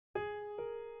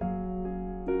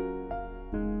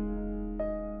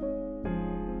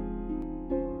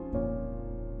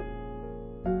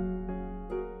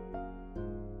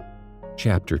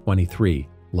Chapter 23,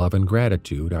 Love and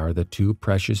Gratitude are the two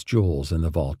precious jewels in the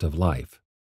vault of life.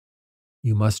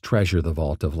 You must treasure the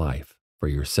vault of life, for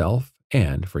yourself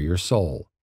and for your soul.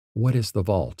 What is the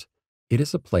vault? It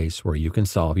is a place where you can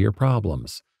solve your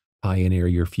problems, pioneer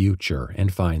your future,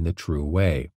 and find the true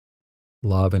way.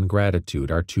 Love and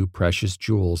gratitude are two precious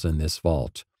jewels in this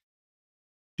vault.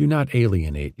 Do not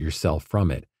alienate yourself from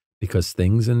it, because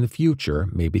things in the future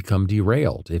may become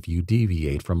derailed if you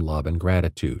deviate from love and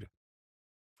gratitude.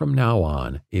 From now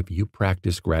on, if you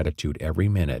practice gratitude every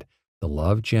minute, the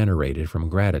love generated from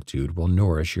gratitude will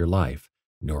nourish your life,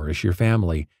 nourish your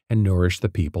family, and nourish the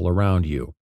people around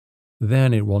you.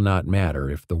 Then it will not matter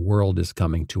if the world is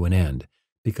coming to an end,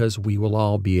 because we will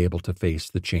all be able to face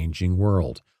the changing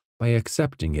world by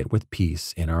accepting it with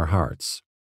peace in our hearts.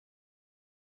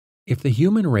 If the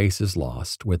human race is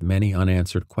lost with many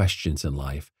unanswered questions in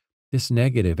life, this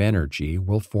negative energy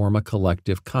will form a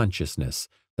collective consciousness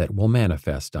that will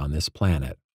manifest on this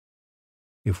planet.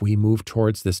 If we move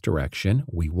towards this direction,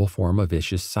 we will form a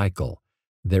vicious cycle.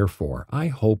 Therefore, I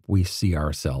hope we see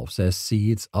ourselves as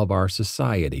seeds of our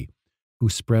society who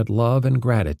spread love and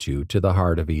gratitude to the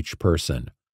heart of each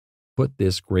person. Put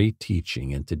this great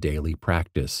teaching into daily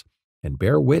practice and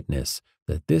bear witness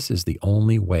that this is the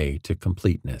only way to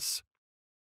completeness.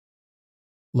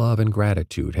 Love and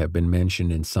gratitude have been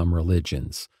mentioned in some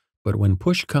religions, but when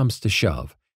push comes to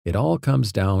shove, it all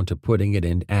comes down to putting it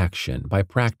into action by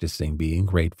practicing being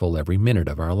grateful every minute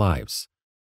of our lives.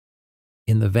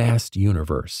 In the vast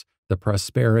universe, the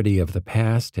prosperity of the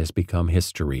past has become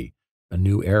history. A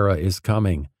new era is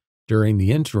coming. During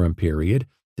the interim period,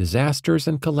 disasters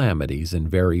and calamities in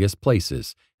various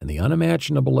places and the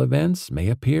unimaginable events may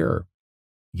appear.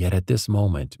 Yet at this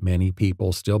moment, many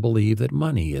people still believe that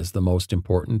money is the most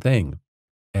important thing.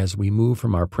 As we move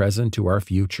from our present to our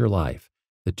future life,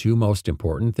 the two most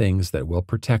important things that will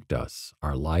protect us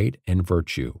are light and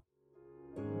virtue.